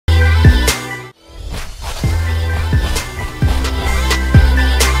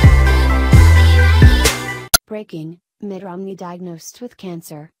Breaking: Mitt Romney diagnosed with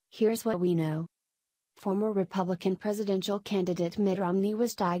cancer, here's what we know. Former Republican presidential candidate Mitt Romney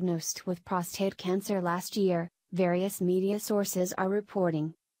was diagnosed with prostate cancer last year, various media sources are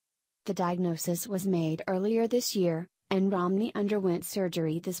reporting. The diagnosis was made earlier this year, and Romney underwent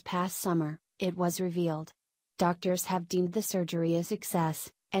surgery this past summer, it was revealed. Doctors have deemed the surgery a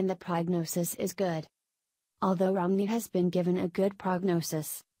success, and the prognosis is good. Although Romney has been given a good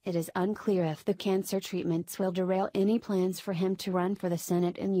prognosis, it is unclear if the cancer treatments will derail any plans for him to run for the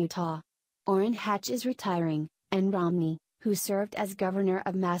Senate in Utah. Orrin Hatch is retiring, and Romney, who served as governor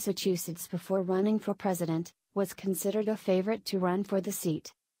of Massachusetts before running for president, was considered a favorite to run for the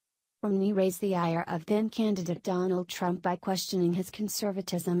seat. Rmney raised the ire of then-candidate Donald Trump by questioning his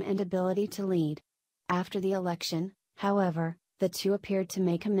conservatism and ability to lead. After the election, however, the two appeared to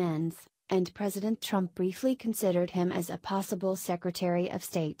make amends, and President Trump briefly considered him as a possible Secretary of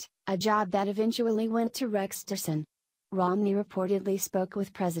State, a job that eventually went to Rex Tillerson. Romney reportedly spoke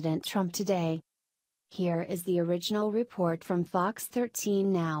with President Trump today. Here is the original report from Fox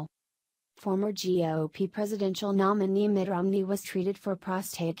 13 Now. Former GOP presidential nominee Mitt Romney was treated for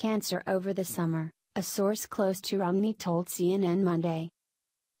prostate cancer over the summer, a source close to Romney told CNN Monday.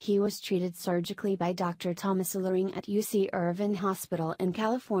 He was treated surgically by Dr. Thomas Loring at UC Irvine Hospital in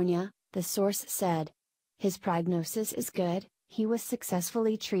California, the source said. His prognosis is good, he was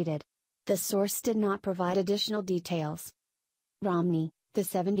successfully treated. The source did not provide additional details. Romney, the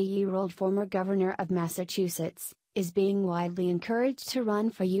 70-year-old former governor of Massachusetts, is being widely encouraged to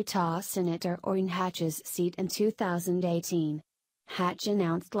run for Utah Senator Orrin Hatch's seat in 2018. Hatch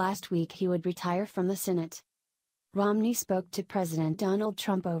announced last week he would retire from the Senate. Romney spoke to President Donald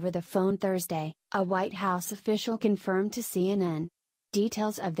Trump over the phone Thursday, a White House official confirmed to CNN.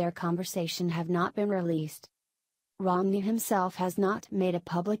 Details of their conversation have not been released. Romney himself has not made a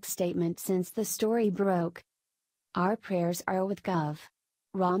public statement since the story broke. Our prayers are with Gov.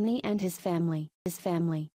 Romney and his family.